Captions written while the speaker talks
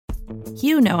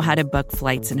You know how to book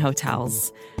flights and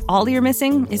hotels. All you're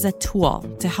missing is a tool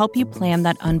to help you plan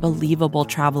that unbelievable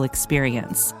travel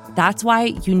experience. That's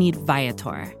why you need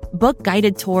Viator. Book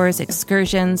guided tours,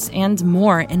 excursions, and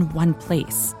more in one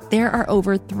place. There are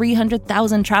over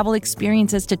 300,000 travel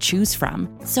experiences to choose from,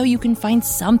 so you can find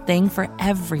something for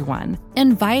everyone.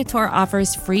 And Viator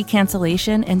offers free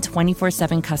cancellation and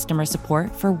 24/7 customer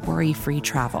support for worry-free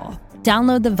travel.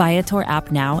 Download the Viator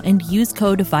app now and use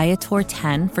code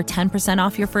Viator10 for 10%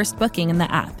 off your first booking in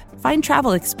the app. Find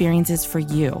travel experiences for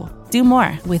you. Do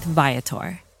more with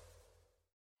Viator.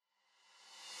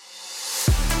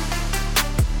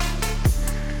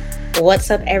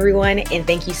 What's up, everyone, and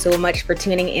thank you so much for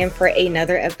tuning in for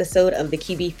another episode of the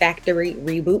QB Factory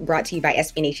Reboot, brought to you by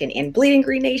SB Nation and Bleeding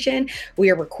Green Nation.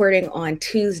 We are recording on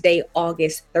Tuesday,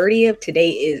 August 30th. Today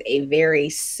is a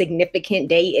very significant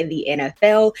day in the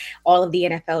NFL. All of the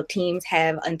NFL teams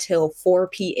have until 4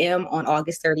 p.m. on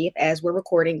August 30th, as we're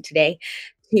recording today,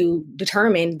 to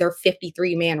determine their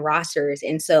 53-man rosters.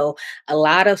 And so a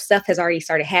lot of stuff has already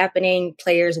started happening.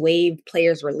 Players waived,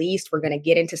 players released. We're going to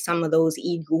get into some of those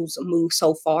Eagles moves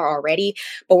so far already,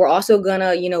 but we're also going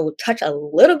to, touch a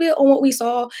little bit on what we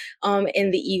saw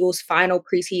in the Eagles' final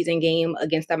preseason game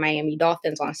against the Miami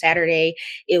Dolphins on Saturday.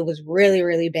 It was really,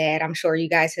 really bad. I'm sure you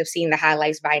guys have seen the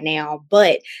highlights by now,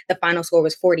 but the final score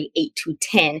was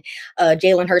 48-10.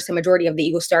 Jalen Hurts, the majority of the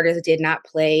Eagles starters, did not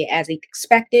play as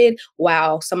expected,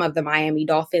 while some of the Miami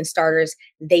Dolphins starters,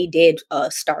 they did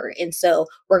start. And so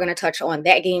we're going to touch on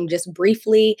that game just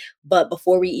briefly. But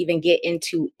before we even get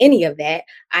into any of that,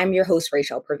 I'm your host,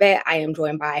 Rachel Prevet. I am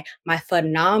joined by my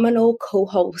phenomenal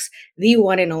co-host, the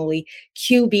one and only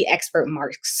QB expert,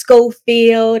 Mark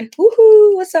Schofield.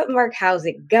 Woohoo! What's up, Mark? How's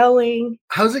it going?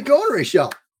 How's it going,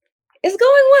 Rachel? It's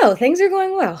going well. Things are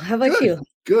going well. How about you?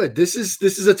 Good. This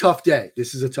is a tough day.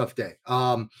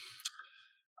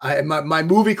 My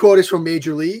movie quote is from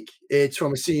Major League. It's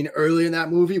from a scene early in that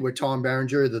movie where Tom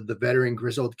Berenger, the veteran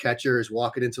grizzled catcher, is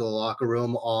walking into the locker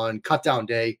room on cutdown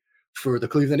day for the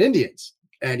Cleveland Indians.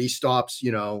 And he stops,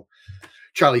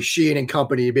 Charlie Sheen and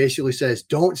company. He basically says,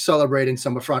 don't celebrate in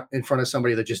front of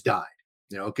somebody that just died,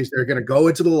 because they're going to go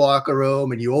into the locker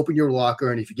room and you open your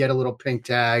locker. And if you get a little pink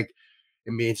tag,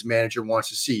 it means the manager wants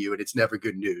to see you, and it's never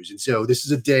good news. And so this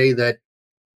is a day that,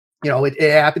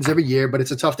 it happens every year, but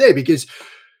it's a tough day because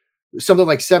something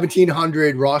like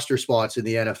 1,700 roster spots in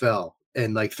the NFL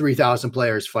and like 3,000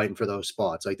 players fighting for those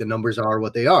spots. Like, the numbers are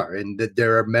what they are. And that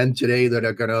there are men today that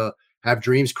are going to have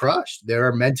dreams crushed. There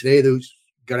are men today who's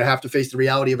going to have to face the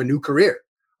reality of a new career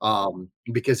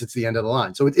because it's the end of the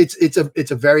line. So it's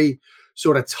a very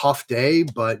sort of tough day,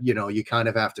 but you kind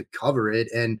of have to cover it.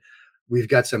 And we've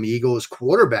got some Eagles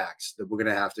quarterbacks that we're going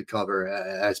to have to cover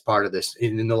as part of this.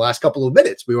 In the last couple of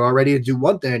minutes, we were all ready to do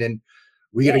one thing, and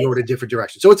we got to go in a different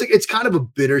direction. So it's kind of a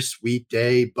bittersweet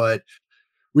day, but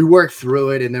we work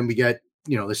through it, and then we get,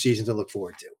 the season to look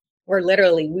forward to.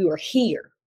 We were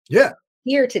here. Yeah.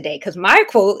 Here today, because my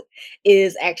quote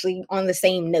is actually on the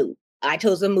same note. I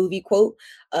chose a movie quote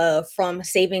from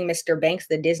Saving Mr. Banks,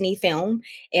 the Disney film,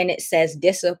 and it says,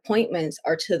 disappointments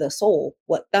are to the soul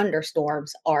what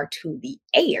thunderstorms are to the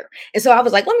air. And so I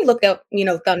was like, let me look up,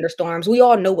 thunderstorms. We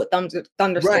all know what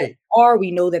thunderstorms are.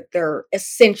 We know that they're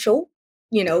essential,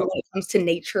 when it comes to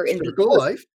nature and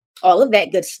life. All of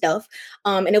that good stuff.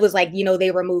 And it was like, they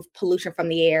remove pollution from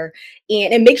the air,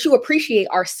 and it makes you appreciate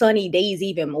our sunny days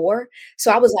even more.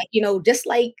 So I was like, just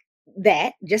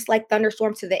like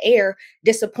thunderstorms to the air,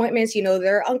 disappointments,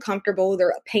 they're uncomfortable,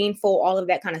 they're painful, all of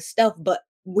that kind of stuff. But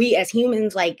we as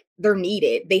humans, like, they're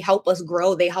needed. They help us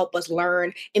grow. They help us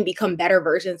learn and become better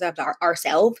versions of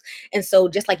ourselves. And so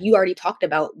just like you already talked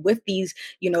about with these,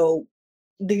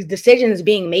 these decisions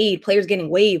being made, players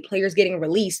getting waived, players getting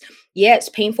released. Yeah, it's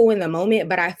painful in the moment,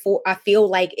 but I feel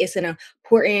like it's an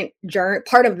important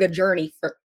part of the journey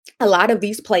for a lot of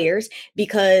these players,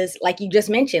 because like you just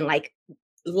mentioned, like,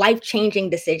 life-changing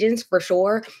decisions for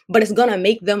sure, but it's going to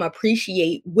make them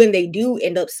appreciate when they do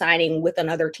end up signing with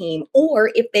another team,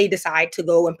 or if they decide to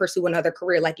go and pursue another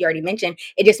career, like you already mentioned,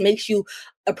 it just makes you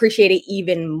appreciate it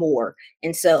even more.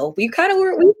 And so we kind of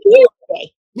were here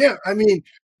today. Yeah, I mean,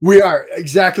 we are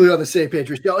exactly on the same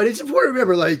page, Rachel. And it's important to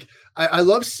remember, like, I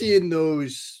love seeing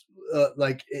those,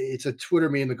 like, it's a Twitter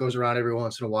meme that goes around every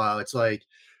once in a while. It's like,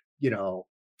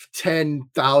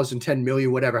 10,000, 10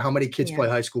 million, whatever. How many kids play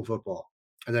high school football?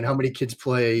 And then how many kids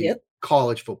play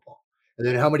college football? And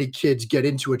then how many kids get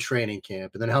into a training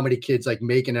camp? And then how many kids like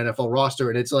make an NFL roster?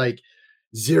 And it's like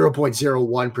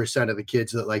 0.01% of the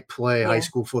kids that like play high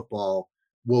school football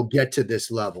will get to this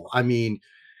level. I mean,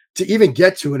 to even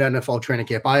get to an NFL training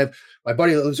camp, I have my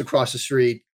buddy that lives across the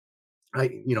street.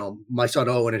 my son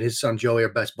Owen and his son Joey are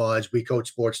best buds. We coach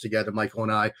sports together, Michael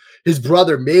and I. His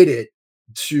brother made it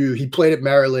he played at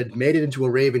Maryland, made it into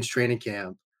a Ravens training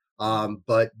camp.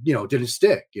 But didn't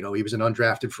stick. He was an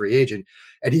undrafted free agent,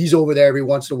 and he's over there every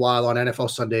once in a while on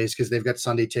NFL Sundays because they've got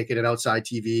Sunday ticket and outside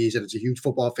TVs, and it's a huge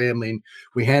football family. And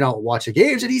we hang out and watch the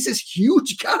games, and he's this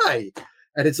huge guy,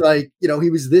 and it's like he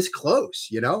was this close,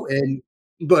 and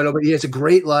but he has a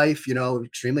great life,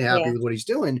 extremely happy with what he's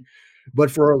doing.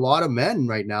 But for a lot of men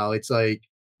right now, it's like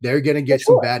they're going to get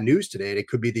some bad news today, and it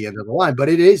could be the end of the line. But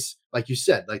it is, like you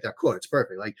said, like that quote, it's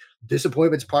perfect. Like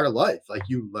disappointment's part of life. Like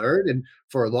you learn, and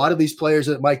for a lot of these players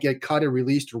that might get cut and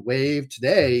released or waived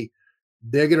today,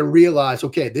 they're going to realize,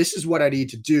 okay, this is what I need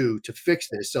to do to fix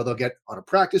this. So they'll get on a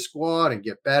practice squad and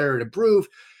get better and improve.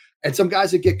 And some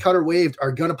guys that get cut or waived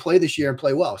are going to play this year and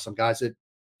play well. Some guys that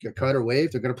get cut or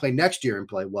waived, they're going to play next year and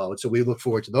play well. And so we look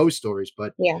forward to those stories.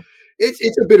 But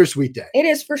it's a bittersweet day. It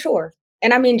is for sure.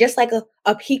 And I mean, just like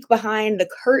a peek behind the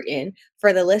curtain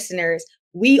for the listeners,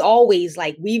 we always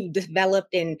we've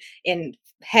developed and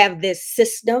have this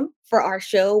system for our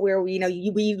show where we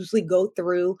usually go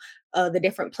through the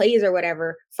different plays or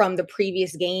whatever from the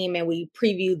previous game and we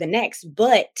preview the next.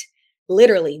 But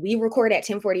literally, we record at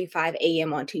 10:45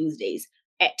 a.m. on Tuesdays.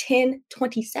 At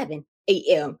 10:27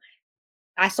 a.m.,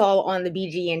 I saw on the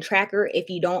BGN tracker, if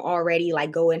you don't already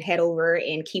go and head over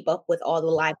and keep up with all the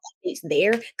live updates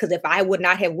there, because if I would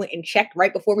not have went and checked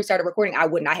right before we started recording, I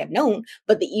would not have known.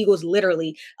 But the Eagles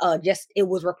literally it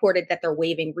was reported that they're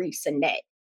waiving Reese Sinnett.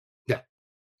 Yeah.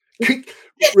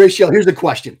 Rachel, here's the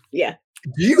question. Yeah.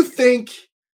 Do you think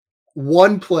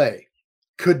one play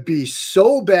could be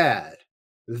so bad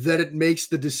that it makes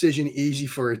the decision easy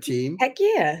for a team? Heck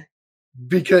yeah.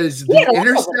 Because the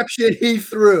interception he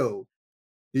threw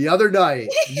the other night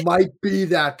might be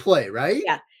that play, right?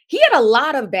 Yeah. He had a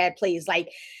lot of bad plays.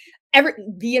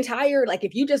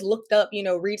 If you just looked up,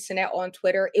 Reed Sinnett on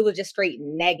Twitter, it was just straight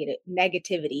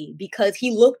negativity because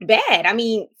he looked bad. I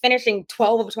mean, finishing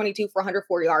 12 of 22 for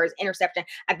 104 yards, interception.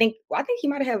 I think he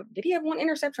might have, did he have one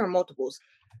interception or multiples?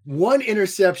 One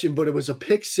interception, but it was a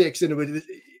pick six. And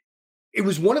it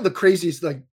was one of the craziest,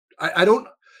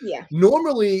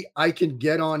 normally I can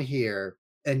get on here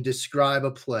and describe a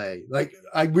play.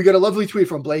 We got a lovely tweet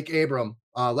from Blake Abram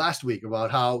last week about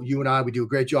how you and I, we do a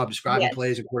great job describing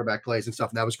plays and quarterback plays and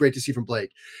stuff. And that was great to see from Blake.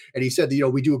 And he said that,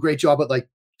 we do a great job at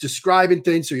describing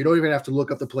things. So you don't even have to look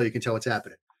up the play. You can tell what's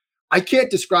happening. I can't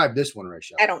describe this one,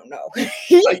 Rachel. I don't know.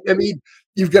 I mean,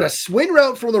 you've got a swing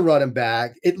route from the running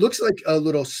back. It looks like a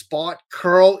little spot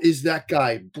curl. Is that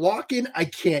guy blocking? I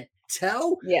can't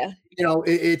tell. Yeah.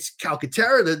 It's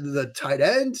Calcaterra, the tight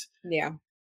end. Yeah.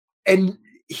 And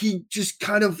he just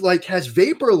kind of has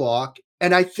vapor lock.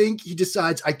 And I think he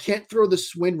decides I can't throw the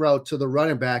swing route to the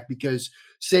running back because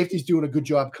safety's doing a good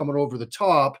job coming over the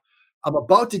top. I'm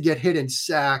about to get hit and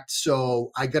sacked.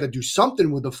 So I got to do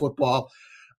something with the football.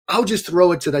 I'll just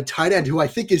throw it to the tight end who I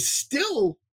think is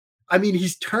still,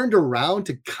 he's turned around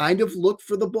to kind of look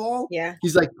for the ball. Yeah.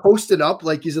 He's posted up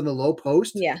like he's in the low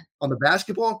post on the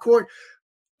basketball court.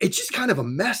 It's just kind of a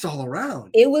mess all around.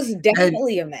 It was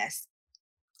definitely a mess.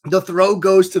 The throw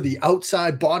goes to the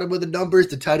outside bottom of the numbers.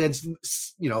 The tight ends,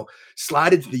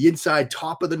 slide into the inside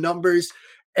top of the numbers.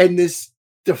 And this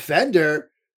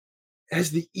defender has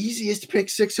the easiest pick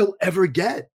six he'll ever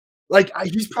get.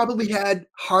 He's probably had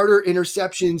harder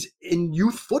interceptions in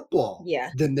youth football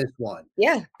than this one.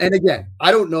 Yeah. And again,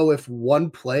 I don't know if one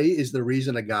play is the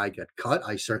reason a guy got cut.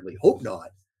 I certainly hope not.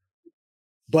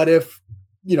 But if,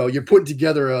 you're putting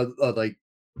together a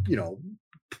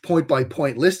point by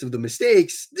point list of the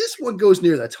mistakes, this one goes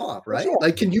near the top, right?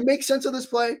 Sure. Can you make sense of this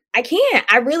play? I can't.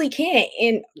 I really can't.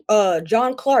 And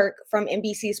John Clark from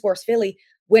NBC Sports Philly,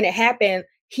 when it happened,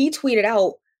 he tweeted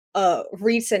out,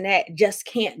 Reed Sinnett just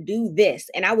can't do this.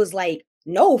 And I was like,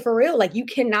 no, for real. You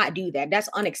cannot do that. That's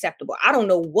unacceptable. I don't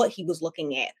know what he was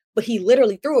looking at, but he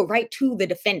literally threw it right to the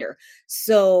defender.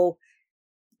 So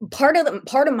part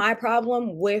of my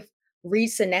problem with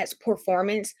Reed Sinnett's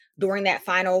performance during that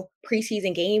final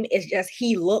preseason game is just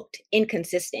he looked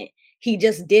inconsistent. He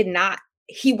just did not.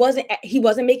 He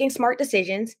wasn't making smart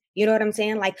decisions. You know what I'm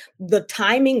saying? The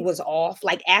timing was off,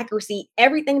 accuracy,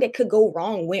 everything that could go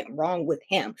wrong went wrong with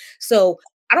him. So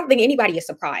I don't think anybody is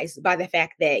surprised by the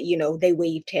fact that, they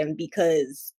waived him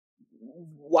because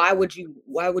why would you?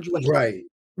 Right.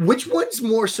 Which one's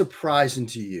more surprising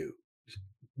to you?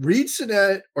 Reed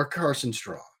Sinnett or Carson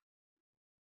Strong?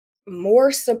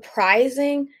 More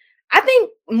surprising? I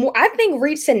think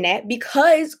Reed Sinnett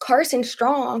because Carson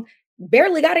Strong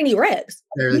barely got any reps.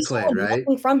 Barely played, right?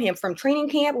 Nothing from him from training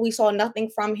camp. We saw nothing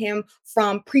from him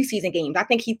from preseason games. I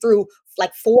think he threw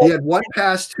like 4. He had one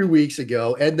pass 2 weeks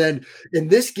ago, and then in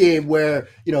this game where,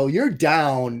 you're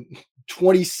down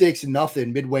 26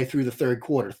 nothing midway through the third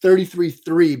quarter,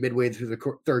 33-3 midway through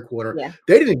the third quarter. Yeah.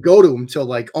 They didn't go to him until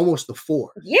like almost the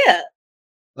fourth. Yeah.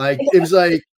 Like it was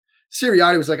like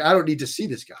Sirianni was like, I don't need to see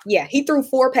this guy. Yeah. He threw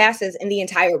 4 passes in the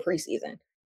entire preseason.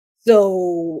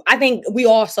 So I think we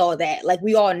all saw that. Like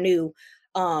we all knew.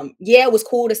 It was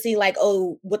cool to see like,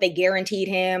 oh, what they guaranteed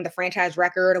him, the franchise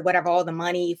record or whatever, all the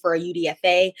money for a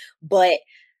UDFA, but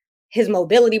his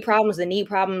mobility problems, the knee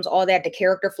problems, all that, the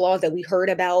character flaws that we heard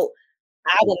about,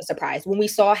 I wasn't surprised. When we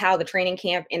saw how the training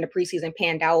camp and the preseason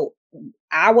panned out,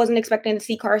 I wasn't expecting to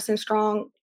see Carson Strong.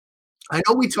 I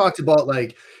know we talked about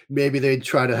like maybe they'd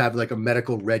try to have like a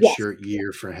medical red Yes. shirt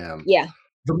year for him. Yeah.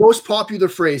 The most popular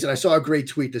phrase, and I saw a great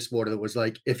tweet this morning that was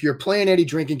like, if you're playing any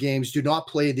drinking games, do not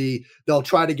play they'll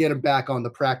try to get him back on the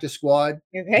practice squad.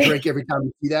 Okay. Drink every time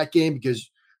you see that game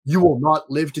because you will not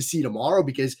live to see tomorrow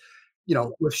because,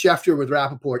 with Schefter, with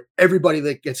Rappaport, everybody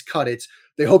that gets cut,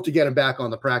 they hope to get him back on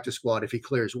the practice squad if he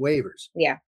clears waivers.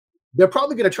 Yeah. They're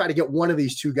probably going to try to get one of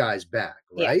these two guys back,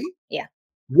 right? Yeah.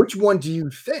 Which one do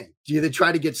you think? Do they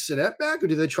try to get Sinet back or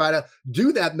do they try to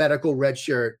do that medical red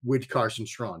shirt with Carson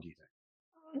Strong, do you think?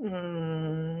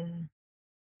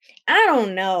 I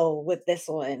don't know with this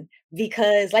one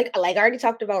because like I already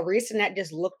talked about, Reese, and that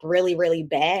just looked really, really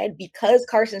bad because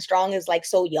Carson Strong is like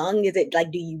so young. Is it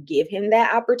like, do you give him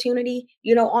that opportunity,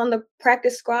 on the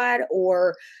practice squad,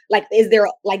 or like, is there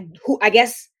like who? I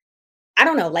guess I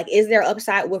don't know. Like, is there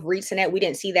upside with Reese and that? We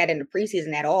didn't see that in the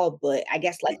preseason at all, but I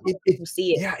guess like you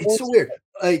see it. Yeah, it's so weird.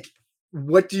 Like,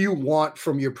 what do you want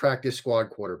from your practice squad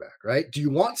quarterback? Right? Do you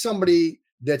want somebody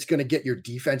that's going to get your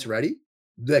defense ready,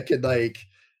 that could like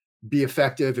be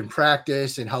effective in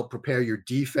practice and help prepare your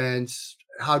defense?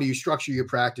 How do you structure your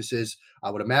practices? I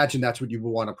would imagine that's what you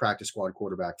would want a practice squad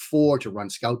quarterback for, to run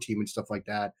scout team and stuff like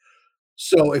that.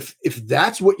 So if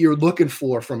that's what you're looking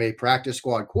for from a practice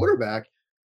squad quarterback,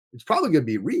 it's probably going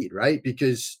to be Reed, right?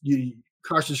 Because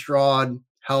Carson Strong,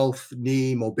 health,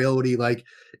 knee, mobility. Like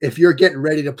if you're getting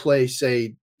ready to play,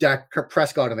 say, Dak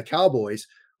Prescott and the Cowboys,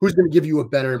 who's going to give you a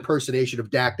better impersonation of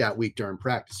Dak that week during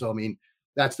practice? So, I mean,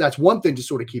 that's one thing to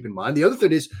sort of keep in mind. The other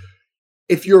thing is,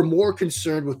 if you're more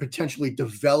concerned with potentially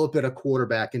developing a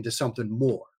quarterback into something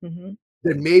more, then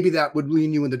maybe that would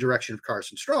lean you in the direction of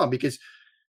Carson Strong, because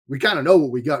we kind of know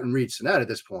what we got in Reed Sinet at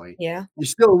this point. Yeah. You're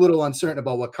still a little uncertain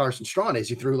about what Carson Strong is.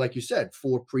 He threw, like you said,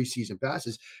 4 preseason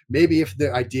passes. Maybe if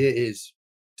the idea is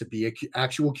to be an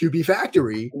actual QB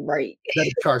factory, right? That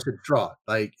is Carson Strong.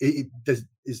 Like,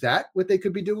 is that what they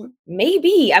could be doing?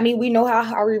 Maybe. I mean, we know how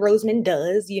Howie Roseman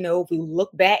does. If we look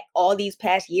back all these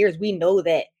past years, we know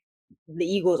that the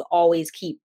Eagles always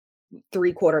keep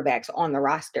 3 quarterbacks on the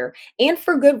roster, and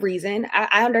for good reason.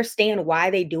 I understand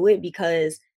why they do it,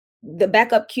 because the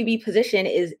backup QB position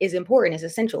is important, is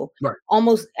essential. Right.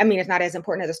 Almost, I mean, it's not as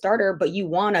important as a starter, but you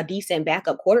want a decent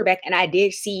backup quarterback. And I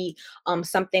did see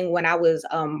something when I was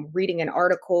reading an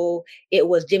article. It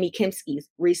was Jimmy Kempski's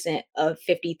recent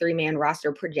 53-man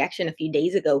roster projection a few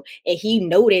days ago. And he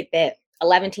noted that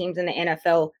 11 teams in the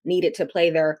NFL needed to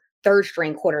play their third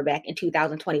string quarterback in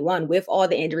 2021 with all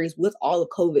the injuries, with all the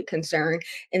COVID concern.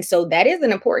 And so that is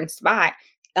an important spot.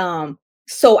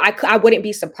 So I wouldn't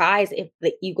be surprised if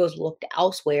the Eagles looked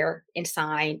elsewhere and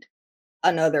signed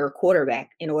another quarterback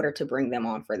in order to bring them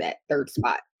on for that third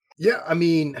spot. Yeah, I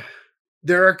mean,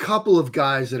 there are a couple of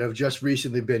guys that have just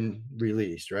recently been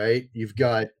released, right? You've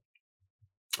got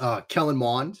Kellen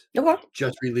Mond,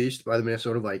 just released by the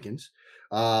Minnesota Vikings.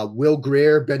 Will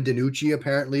Grier, Ben DiNucci,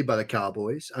 apparently by the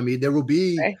Cowboys. I mean, there will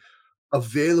be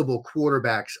available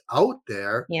quarterbacks out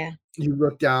there. Yeah. You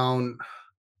look down,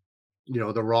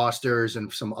 the rosters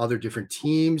and some other different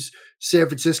teams. San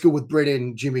Francisco with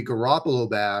bringing Jimmy Garoppolo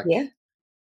back. Yeah.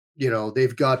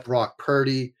 They've got Brock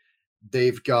Purdy.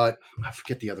 They've got, I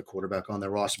forget the other quarterback on their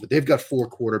roster, but they've got 4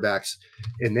 quarterbacks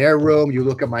in their room. You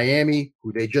look at Miami,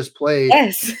 who they just played.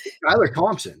 Yes. Skylar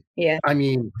Thompson. Yeah. I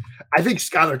mean, I think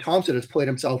Skylar Thompson has played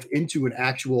himself into an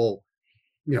actual,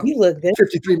 you look good.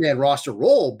 53-man roster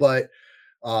role, but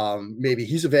maybe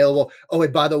he's available. Oh,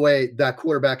 and by the way, that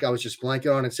quarterback I was just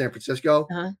blanking on in San Francisco,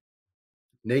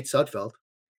 Nate Sudfeld.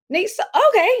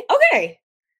 Okay.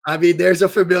 I mean, there's a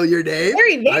familiar name.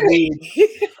 Very. I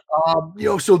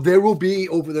mean, so there will be,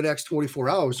 over the next 24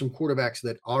 hours, some quarterbacks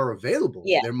that are available.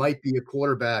 Yeah. There might be a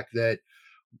quarterback that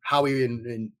Howie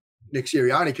and Nick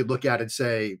Sirianni could look at and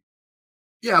say,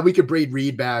 yeah, we could braid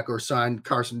Reed back or sign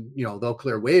Carson. They'll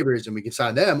clear waivers and we can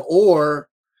sign them, or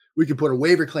we could put a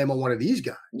waiver claim on one of these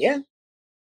guys. Yeah.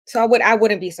 So I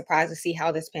wouldn't be surprised to see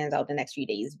how this pans out the next few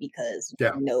days because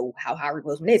Yeah. you know how Howard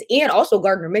Roseman is. And also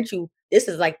Gardner Minshew, this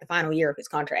is like the final year of his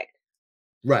contract.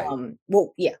 Right.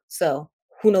 Well, yeah. So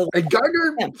who knows And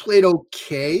Gardner him? played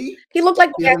okay He looked like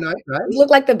the the other backup. night, right? He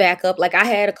looked like the backup. Like I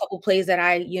had a couple plays that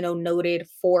I, noted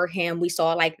for him. We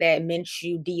saw like that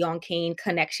Minshew Dion Kane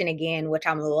connection again, which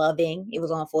I'm loving. It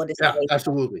was on full Yeah, display.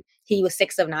 absolutely. He was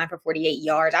 6 of 9 for 48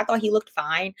 yards. I thought he looked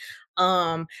fine.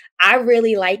 I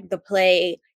really liked the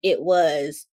play. It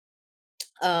was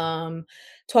 12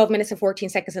 minutes and 14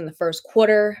 seconds in the first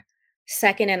quarter.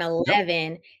 Second and Yep.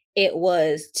 11, it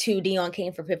was to Dion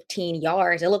Kane for 15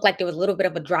 yards. It looked like there was a little bit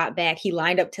of a drop back. He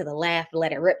lined up to the left,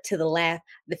 let it rip to the left.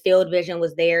 The field vision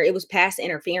was there. It was pass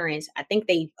interference. I think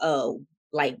they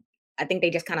like I think they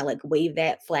just kind of like waved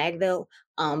that flag though.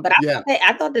 But Yeah.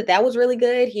 I thought that was really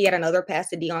good. He had another pass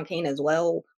to Dion Kane as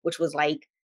well, which was like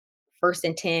first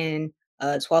and 10,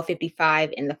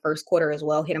 12:55 in the first quarter as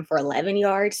well, hit him for 11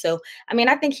 yards. So, I mean,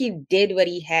 I think he did what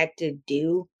he had to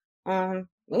do. It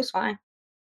was fine.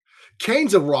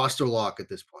 Kane's a roster lock at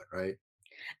this point, right?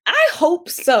 I hope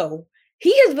so.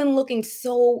 He has been looking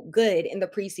so good in the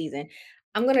preseason.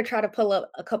 I'm gonna try to pull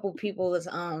up a couple people's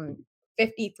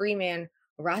 53-man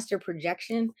roster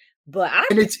projection, but I And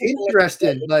think it's he's looking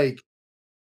interesting, good. like,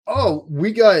 oh,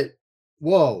 we got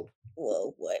whoa.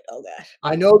 Whoa, what? Oh gosh.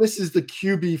 I know this is the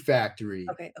QB factory.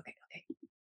 Okay, okay, okay.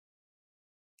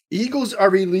 Eagles are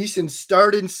releasing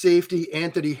starting safety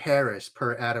Anthony Harris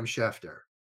per Adam Schefter.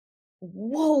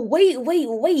 Whoa, wait,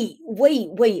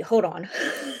 hold on.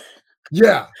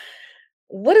 Yeah.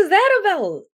 What is that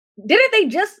about? Didn't they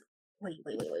just wait.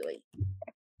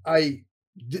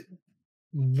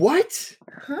 What?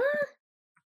 Huh?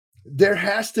 There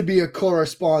has to be a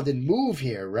corresponding move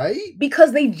here, right?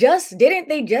 Because didn't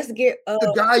they just get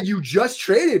The guy you just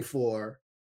traded for.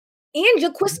 and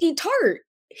Jaquiski Tart.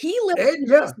 He literally And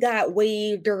yeah. just got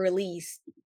waived or released.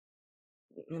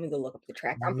 Let me go look up the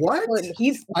track. What?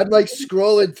 He's I'm like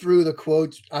scrolling through the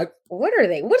quotes. what are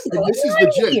they? What's going This is on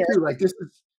legit here? too. Like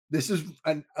this is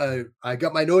an I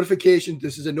got my notification.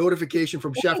 This is a notification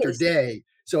from Schefter Yes. Day.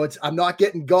 So I'm not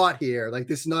getting got here. Like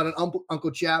this is not an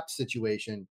Uncle Chap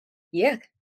situation. Yeah.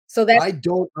 So that's I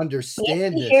don't understand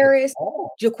Anthony this. Harris,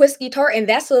 Jaquiski Tart, and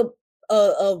that's a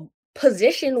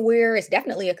position where it's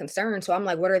definitely a concern. So I'm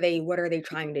like, what are they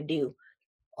trying to do?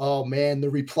 Oh man, the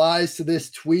replies to this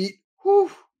tweet.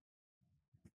 Whew.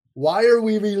 Why are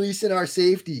we releasing our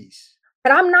safeties?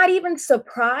 But I'm not even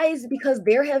surprised because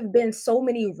there have been so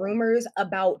many rumors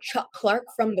about Chuck Clark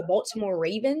from the Baltimore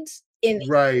Ravens and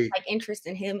Right. like interest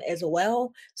in him as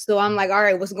well. So I'm like, all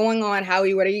right, what's going on,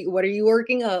 Howie? What are you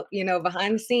working up,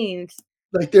 behind the scenes?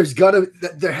 Like there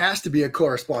has to be a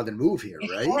corresponding move here, It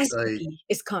right? has to Like, be.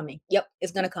 It's coming. Yep,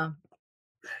 it's gonna come.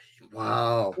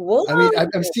 wow. Whoa. I mean,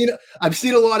 I've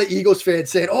seen a lot of Eagles fans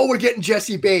saying, "Oh, we're getting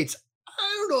Jesse Bates."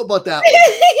 I don't know about that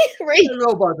one. Right. I don't know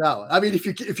about that one. I mean, if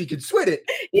you can swing it,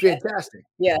 Yeah. fantastic.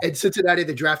 Yeah. And Cincinnati,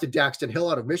 they drafted Daxton Hill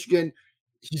out of Michigan.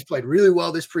 He's played really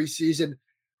well this preseason.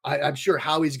 I'm sure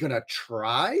Howie's going to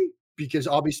try because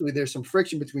obviously there's some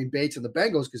friction between Bates and the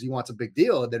Bengals because he wants a big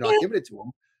deal and they're not giving it to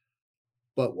him.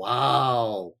 But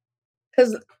wow.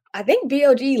 Because I think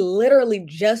BLG literally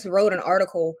just wrote an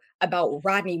article about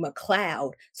Rodney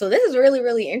McLeod. So this is really,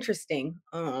 really interesting.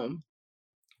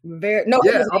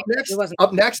 Yeah,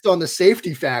 up next on the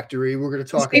safety factory, we're going to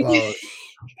talk about.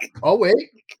 Oh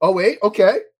wait,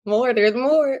 okay. There's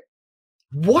more.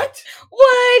 What?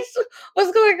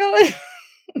 What's going on?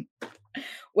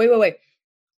 wait.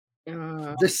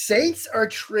 The Saints are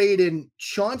trading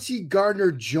Chauncey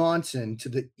Gardner-Johnson to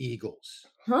the Eagles.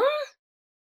 Huh?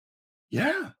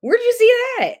 Yeah. Where'd you see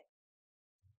that?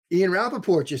 Ian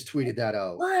Rappaport just tweeted that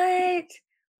out. What?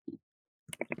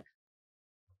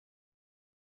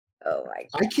 Oh my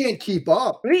God. I can't keep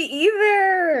up. Me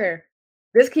either.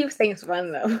 This keeps things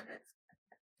fun though.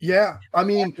 Yeah. I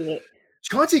mean,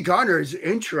 Chauncey Gardner is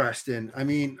interesting. I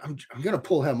mean, I'm gonna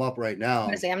pull him up right now.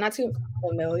 I'm not too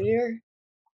familiar.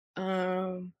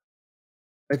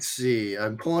 Let's see.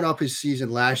 I'm pulling up his season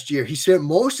last year. He spent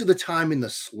most of the time in the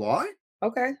slot.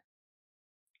 Okay.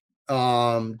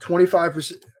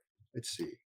 25%. Let's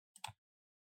see.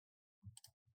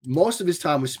 Most of his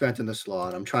time was spent in the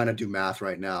slot. I'm trying to do math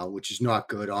right now, which is not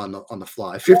good on the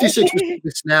fly. 56%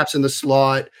 snaps in the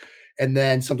slot, and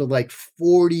then something like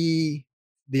 40,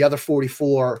 the other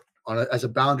 44 as a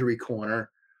boundary corner.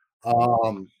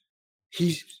 I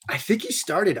think he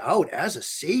started out as a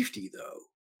safety though.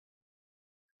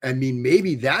 I mean,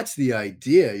 maybe that's the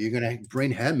idea. You're going to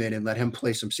bring him in and let him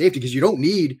play some safety because you don't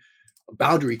need a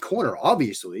boundary corner,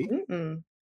 obviously. Mm-mm.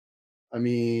 I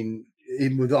mean,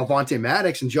 with Avonte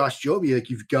Maddox and Josh Jobe, like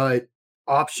you've got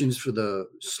options for the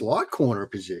slot corner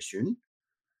position.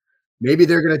 Maybe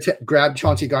they're going to grab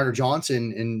Chauncey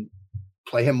Gardner-Johnson and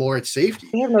play him more at safety.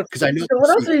 We have no. Because I know, So what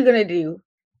else are you gonna do?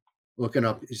 looking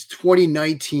up his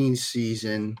 2019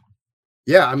 season.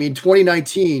 Yeah, I mean,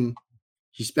 2019,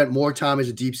 he spent more time as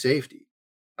a deep safety.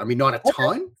 I mean, not a Okay.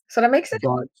 ton, So that makes sense.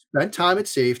 but spent time at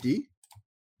safety.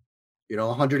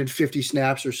 150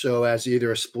 snaps or so as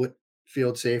either a split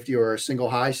field safety or a single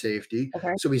high safety.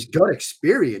 Okay. So he's got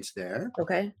experience there.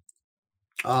 Okay.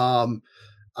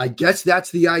 I guess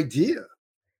that's the idea.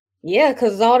 Yeah,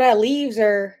 because all that leaves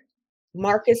are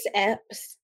Marcus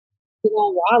Epps,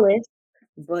 Javon Wallace,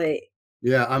 but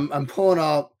Yeah, I'm pulling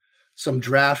up some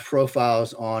draft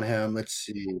profiles on him. Let's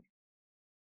see.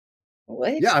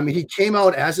 what? Yeah, I mean, he came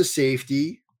out as a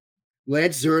safety.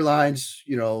 Lance Zierlein's,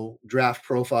 draft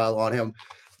profile on him.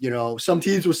 Some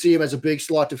teams will see him as a big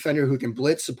slot defender who can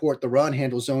blitz, support the run,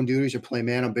 handle zone duties, or play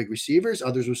man on big receivers.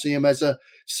 Others will see him as a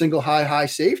single high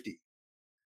safety.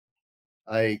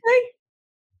 Okay.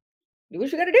 Do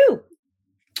what you gotta do.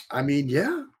 I mean,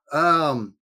 yeah.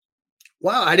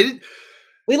 Wow, I didn't.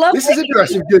 We love This is breaking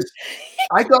interesting because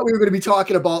I thought we were going to be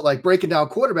talking about like breaking down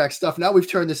quarterback stuff. Now we've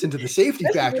turned this into the safety This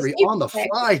is the factory safety on the factory.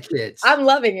 fly, kids. I'm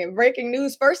loving it. Breaking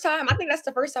news. First time. I think that's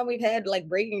the first time we've had like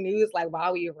breaking news like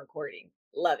while we were recording.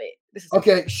 Love it. This is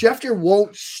Okay, Schefter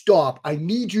won't stop. I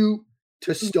need you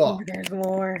to stop. There's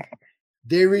more.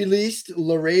 They released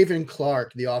LaRaven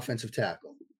Clark, the offensive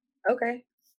tackle. Okay.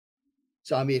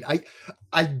 So I mean,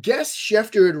 I guess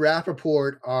Schefter and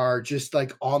Rappaport are just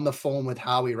like on the phone with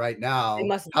Howie right now. They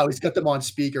must- Howie's got them on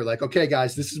speaker, like, okay,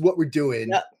 guys, this is what we're doing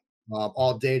Yep.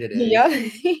 all day today.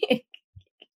 Yeah.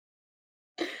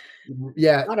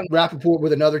 Yeah, Bottom. Rappaport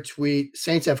with another tweet.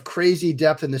 Saints have crazy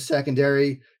depth in the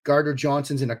secondary.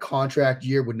 Gardner-Johnson's in a contract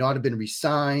year, would not have been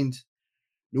re-signed.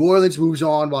 New Orleans moves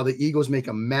on while the Eagles make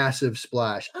a massive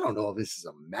splash. I don't know if this is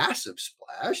a massive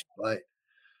splash, but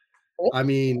I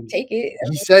mean, Take it.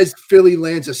 he says Philly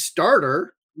lands a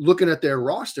starter. Looking at their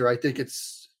roster, I think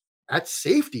it's at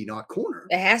safety, not corner.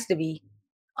 It has to be.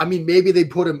 I mean, maybe they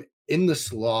put him in the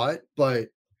slot, but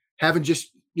haven't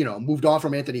just moved on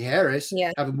from Anthony Harris.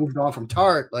 Yeah. Haven't moved on from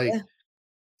Tart. Like,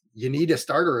 you need a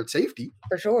starter at safety.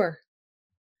 For sure.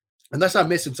 Unless I'm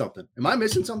missing something. Am I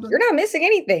missing something? You're not missing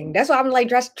anything. That's why I'm like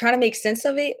just trying to make sense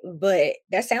of it. But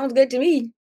that sounds good to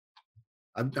me.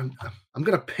 I'm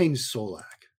gonna ping Solak.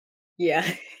 Yeah.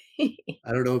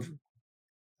 I don't know if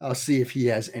I'll see if he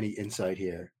has any insight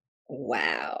here.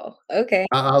 Wow. Okay.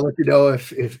 I'll let you know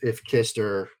if Kist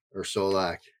or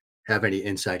Solak have any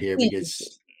insight here,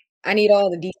 because I need all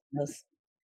the details.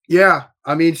 yeah,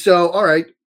 I mean, so all right,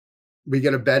 we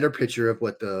get a better picture of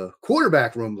what the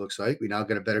quarterback room looks like. We now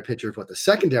get a better picture of what the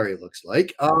secondary looks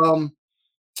like.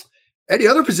 Any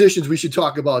other positions we should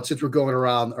talk about since we're going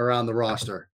around the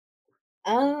roster?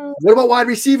 What about wide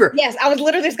receiver? Yes, I was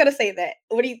literally just gonna say that.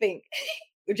 What do you think?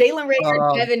 Jalen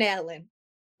Reagor, Devin Allen.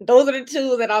 Those are the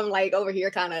two that I'm like over here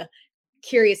kind of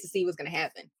curious to see what's gonna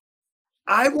happen.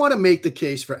 I want to make the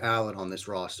case for Allen on this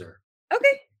roster.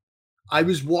 Okay. I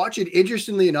was watching,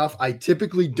 interestingly enough, I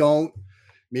typically don't.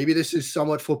 Maybe this is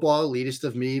somewhat football elitist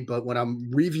of me, but when I'm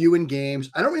reviewing games,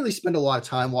 I don't really spend a lot of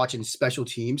time watching special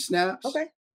team snaps. Okay.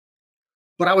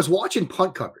 But I was watching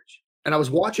punt coverage and I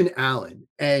was watching Allen.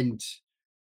 And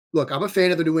look, I'm a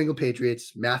fan of the New England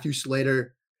Patriots. Matthew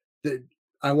Slater.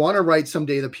 I want to write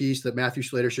someday the piece that Matthew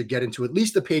Slater should get into at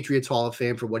least the Patriots Hall of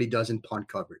Fame for what he does in punt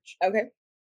coverage. Okay.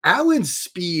 Allen's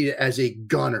speed as a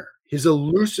gunner, his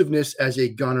elusiveness as a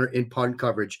gunner in punt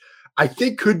coverage, I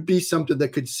think could be something that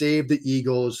could save the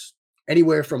Eagles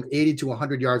anywhere from 80 to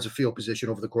 100 yards of field position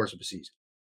over the course of a season.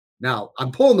 Now,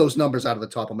 I'm pulling those numbers out of the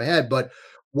top of my head, but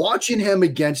watching him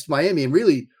against Miami and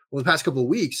really over the past couple of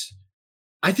weeks,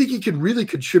 I think he could really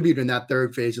contribute in that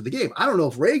third phase of the game. I don't know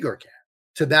if Reagor can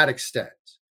to that extent.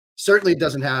 Certainly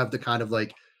doesn't have the kind of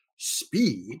like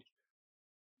speed.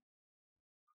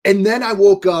 And then I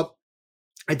woke up.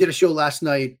 I did a show last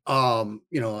night.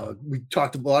 We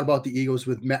talked a lot about the Eagles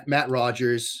with Matt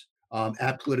Rogers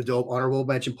at Politidope, Honorable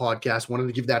Mention Podcast. Wanted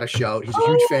to give that a shout. He's a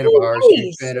huge fan of ours. Nice.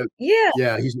 Huge fan of,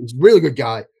 yeah, he's a really good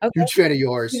guy. Okay. Huge fan of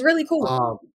yours. He's really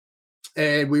cool.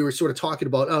 And we were sort of talking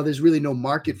about, there's really no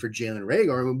market for Jalen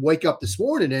Reagor. And we wake up this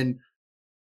morning and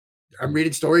I'm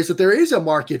reading stories that there is a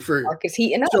market for Marcus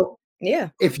heating up. So yeah.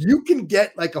 if you can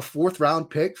get like a 4th round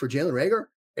pick for Jalen Reagor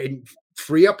and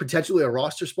free up potentially a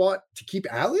roster spot to keep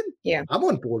Allen, yeah, I'm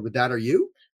on board with that. Are you?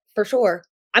 For sure.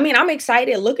 I mean, I'm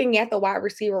excited looking at the wide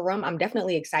receiver room. I'm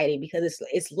definitely excited because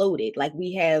it's loaded. Like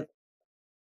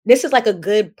this is like a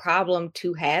good problem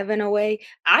to have in a way.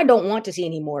 I don't want to see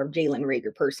any more of Jalen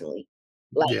Reagor personally.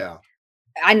 Like, Yeah.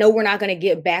 I know we're not gonna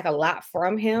get back a lot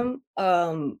from him,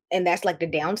 and that's, like, the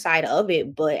downside of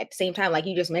it, but at the same time, like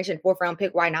you just mentioned, 4th round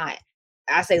pick, why not?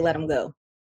 I say let him go.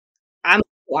 I'm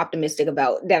optimistic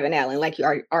about Devin Allen, like you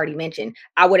already mentioned.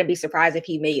 I wouldn't be surprised if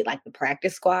he made, like, the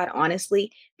practice squad,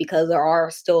 honestly, because there are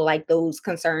still, like, those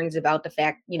concerns about the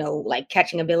fact, like,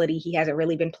 catching ability, he hasn't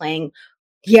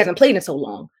played in so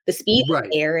long. The speed is Right.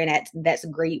 there, and that's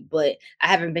great, but I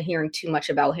haven't been hearing too much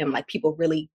about him, like, people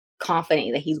really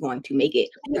confident that he's going to make it.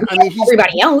 I mean, Yeah, I we have mean, he's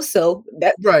everybody else, so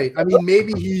that right. I mean,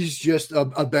 maybe he's just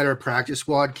a better practice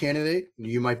squad candidate.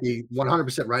 You might be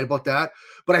 100% right about that.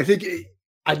 But I think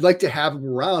I'd like to have him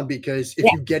around because if yeah,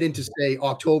 you get into, say,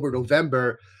 October,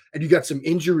 November, and you got some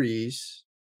injuries,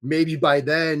 maybe by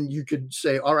then you could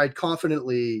say, all right,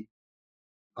 confidently,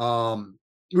 um,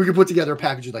 we could put together a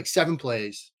package of like 7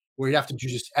 plays where you have to do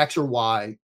just X or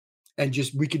Y, and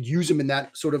just we could use him in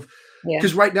that sort of yeah,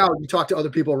 because right now you talk to other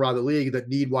people around the league that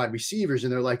need wide receivers,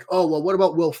 and they're like, "Oh, well, what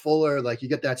about Will Fuller? Like, you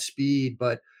get that speed,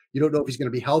 but you don't know if he's going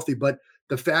to be healthy." But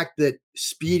the fact that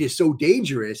speed is so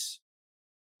dangerous,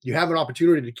 you have an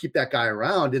opportunity to keep that guy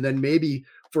around, and then maybe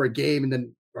for a game, and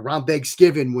then around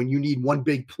Thanksgiving when you need one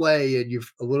big play and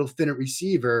you've a little thinner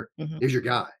receiver, mhm. is your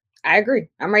guy. I agree.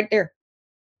 I'm right there.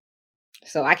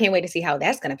 So I can't wait to see how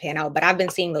that's gonna pan out, but I've been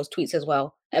seeing those tweets as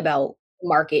well about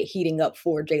market heating up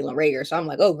for Jalen Reagor, so I'm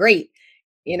like, "Oh, great."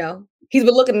 He's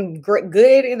been looking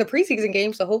good in the preseason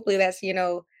game, so hopefully that's,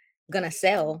 gonna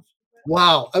sell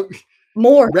Wow,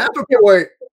 more. Rappaport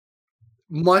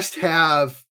must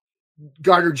have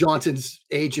Gardner Johnson's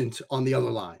agent on the other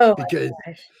line Oh because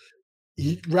my gosh.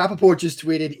 Rappaport just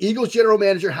tweeted, Eagles general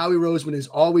manager Howie Roseman is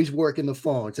always working the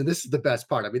phones. And this is the best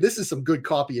part. I mean, this is some good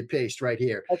copy and paste right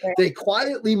here. Okay. They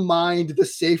quietly mined the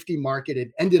safety market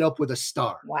and ended up with a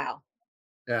star. Wow.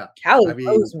 Yeah. Howie I mean,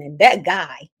 Roseman, that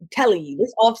guy, I'm telling you,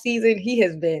 this offseason, he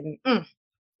has been, on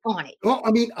it. well,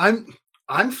 I mean,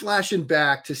 I'm flashing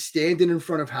back to standing in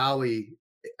front of Howie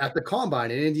at the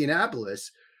combine in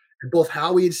Indianapolis, and both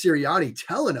Howie and Sirianni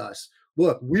telling us,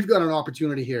 look, we've got an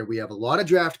opportunity here. We have a lot of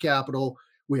draft capital,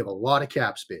 we have a lot of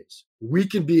cap space. We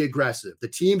can be aggressive. The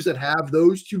teams that have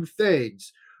those two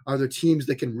things are the teams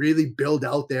that can really build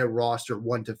out their roster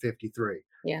 1 to 53.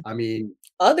 Yeah. I mean,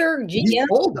 Other he GMs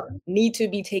told them. need to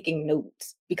be taking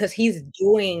notes because he's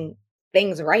doing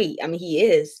things right. I mean, he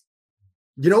is.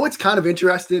 You know what's kind of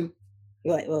interesting?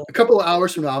 Like, well, A couple of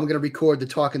hours from now, I'm going to record the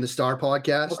Talking the Star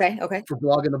podcast okay, okay. for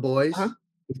Blogging the Boys Uh-huh.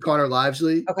 with Connor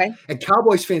Livesley. Okay. And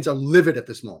Cowboys fans are livid at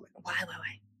this moment Why?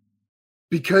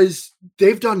 because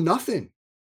they've done nothing.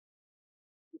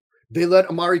 They let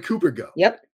Amari Cooper go.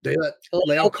 Yep. They let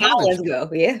Leo La'el Collins Collins go.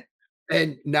 go. Yeah.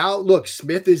 And now, look,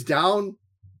 Smith is down,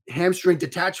 hamstring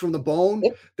detached from the bone.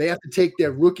 Yep. They have to take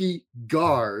their rookie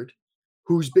guard,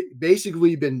 who's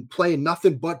basically been playing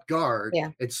nothing but guard,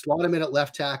 Yeah. and slot him in at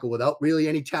left tackle without really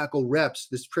any tackle reps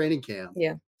this training camp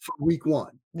Yeah. for week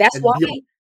 1. That's And why. the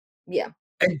Yeah.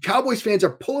 And Cowboys fans are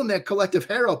pulling that collective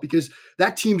hair out because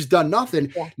that team's done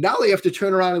nothing. Yeah. Now they have to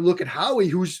turn around and look at Howie,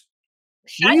 who's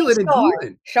Shining wheeling and star.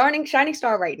 dealing. Shining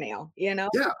star right now, Yeah.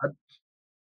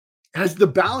 Has the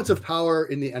balance of power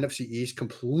in the NFC East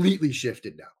completely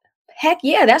shifted now? Heck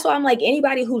yeah. That's why I'm like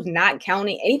anybody who's not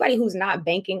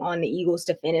banking on the Eagles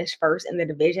to finish first in the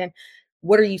division,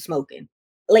 what are you smoking?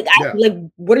 Yeah.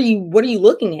 What are you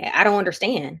looking at? I don't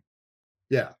understand.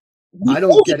 Yeah. The I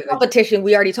don't only get it. competition,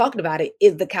 we already talked about it,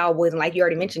 is the Cowboys, and like you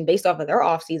already mentioned, based off of their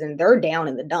offseason, they're down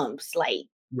in the dumps. Like,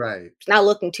 Right. it's not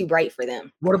looking too bright for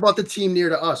them. What about the team near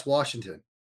to us, Washington?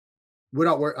 We're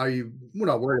not worried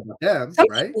about them, Some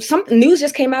right? some news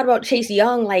just came out about Chase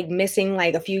Young, like, missing,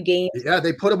 like, a few games. Yeah,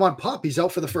 they put him on PUP. He's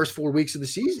out for the first 4 weeks of the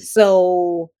season.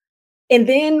 So and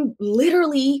then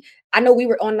literally, I know we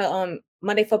were on the,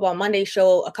 Monday Football Monday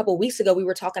show a couple weeks ago, we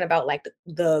were talking about, like,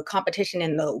 the competition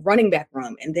in the running back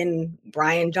room, and then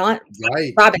Right.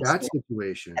 That Robinson.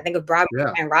 situation. I think of Yeah.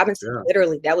 Brian Robinson, Yeah.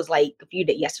 literally, that was, like,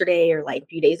 yesterday or, like, a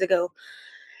few days ago.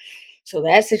 So that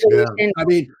Yeah. situation. I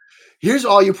mean, here's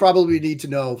all you probably need to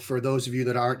know for those of you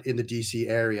that aren't in the DC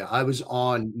area. I was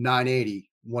on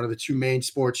 980, one of the 2 main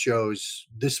sports shows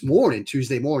this morning,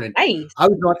 Tuesday morning. Nice. I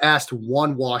was not asked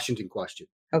one Washington question.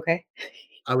 Okay.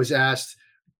 I was asked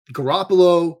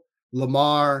Garoppolo,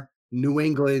 Lamar, New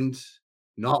England,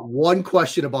 not one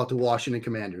question about the Washington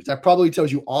Commanders. That probably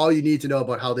tells you all you need to know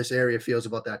about how this area feels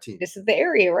about that team. This is the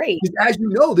area, right? As you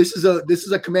know, this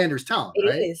is a Commanders town, It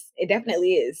right? is. It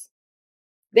definitely is.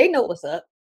 They know what's up.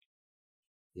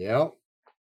 Yeah.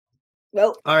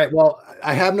 Well, All right. Well,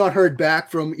 I have not heard back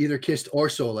from either Kist or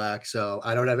Solak, so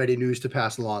I don't have any news to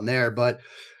pass along there. But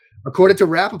according to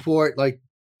Rappaport, like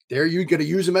they're you going to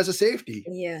use him as a safety.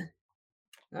 yeah.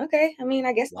 Okay. I mean,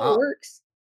 I guess that Wow. works.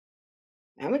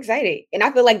 I'm excited. And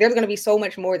I feel like there's going to be so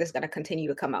much more that's going to continue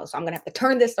to come out. So I'm going to have to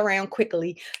turn this around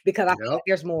quickly because I feel like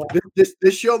there's more.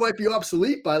 This show might be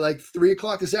obsolete by like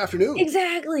 3:00 this afternoon.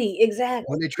 Exactly.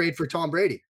 When they trade for Tom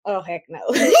Brady. Oh, heck no.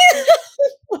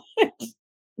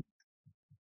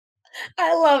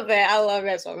 I love that. I love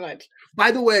that so much.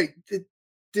 By the way,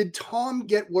 did Tom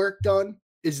get work done?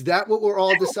 Is that what we're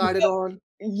all decided on?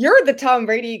 You're the Tom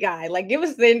Brady guy. Like, give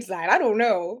us the insight. I don't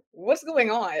know. What's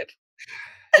going on?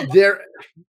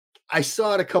 I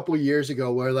saw it a couple of years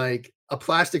ago where like a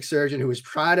plastic surgeon who was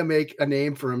trying to make a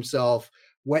name for himself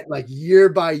went like year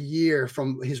by year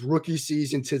from his rookie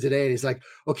season to today. And he's like,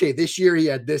 okay, this year he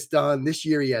had this done. This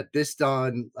year he had this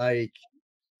done. Like,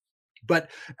 but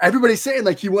everybody's saying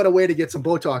like he went away to get some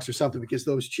Botox or something because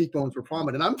those cheekbones were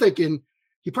prominent. And I'm thinking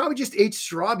he probably just ate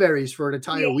strawberries for an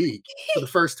entire week for the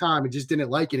first time and just didn't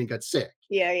like it and got sick.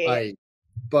 Yeah.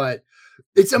 But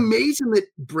it's amazing that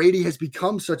Brady has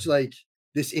become such like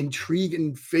this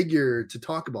intriguing figure to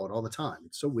talk about all the time.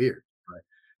 It's so weird. Right?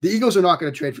 The Eagles are not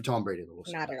going to trade for Tom Brady.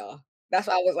 Not at all. That's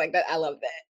why I was like that. I love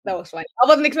that. That was funny. I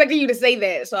wasn't expecting you to say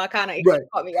that, so I kind of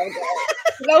caught me off guard.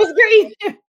 That was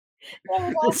great.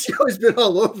 This show has been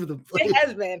all over the place. It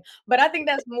has been, but I think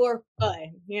that's more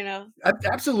fun, you know?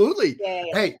 Absolutely. Yeah.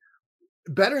 Hey,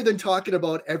 better than talking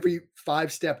about every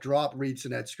 5-step drop Reed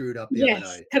Sinnett screwed up the other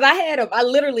night. Because I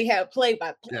literally had play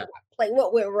by play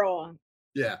what went wrong.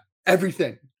 Yeah.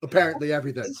 Everything. Apparently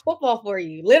everything. It's football for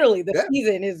you. Literally, the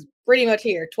season is pretty much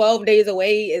here. 12 days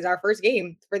away is our first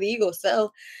game for the Eagles.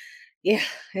 So, yeah,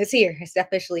 it's here. It's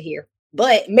officially here.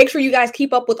 But make sure you guys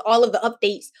keep up with all of the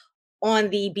updates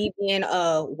on the BBN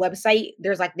website.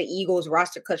 There's like the Eagles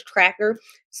roster cuts tracker.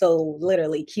 So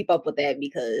literally keep up with that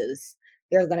because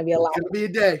there's going to be a lot. It's going to be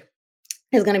a day.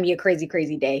 It's going to be a crazy,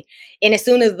 crazy day. And as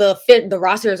soon as the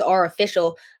rosters are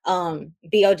official,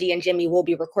 BLG and Jimmy will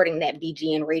be recording that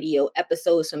BGN radio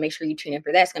episode. So make sure you tune in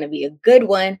for that. It's going to be a good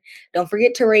one. Don't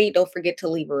forget to rate. Don't forget to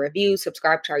leave a review.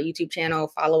 Subscribe to our YouTube channel.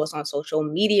 Follow us on social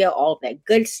media. All that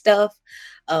good stuff.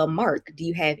 Mark, do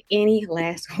you have any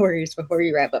last words before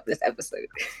we wrap up this episode?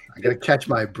 I got to catch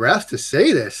my breath to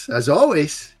say this. As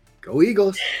always, go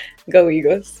Eagles. Go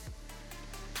Eagles.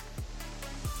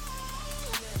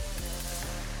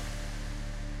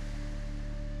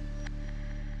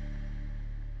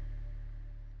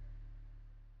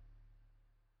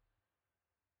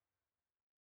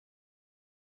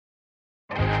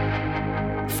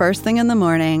 First thing in the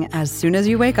morning, as soon as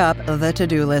you wake up, the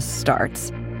to-do list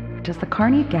starts. Does the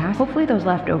car need gas? Hopefully those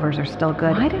leftovers are still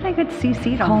good. Why did I get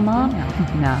CC'd on Mom?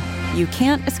 No. You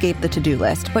can't escape the to-do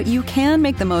list, but you can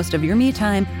make the most of your me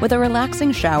time with a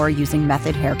relaxing shower using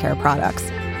Method Hair Care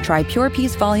products. Try Pure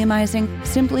Peace Volumizing,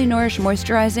 Simply Nourish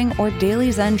Moisturizing, or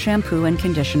Daily Zen Shampoo and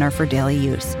Conditioner for daily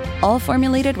use. All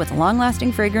formulated with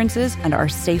long-lasting fragrances and are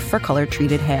safe for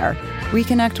color-treated hair.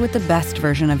 Reconnect with the best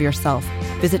version of yourself.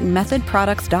 Visit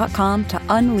methodproducts.com to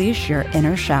unleash your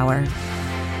inner shower.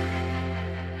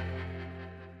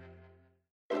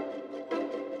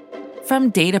 From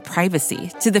data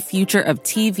privacy to the future of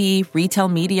TV, retail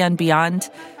media, and beyond,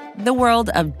 the world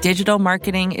of digital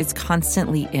marketing is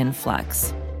constantly in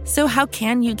flux. So how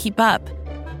can you keep up?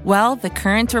 Well, The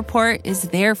Current Report is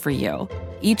there for you.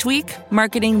 Each week,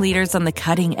 marketing leaders on the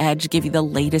cutting edge give you the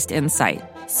latest insight.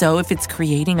 So if it's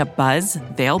creating a buzz,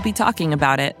 they'll be talking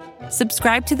about it.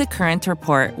 Subscribe to The Current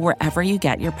Report wherever you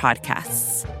get your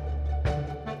podcasts.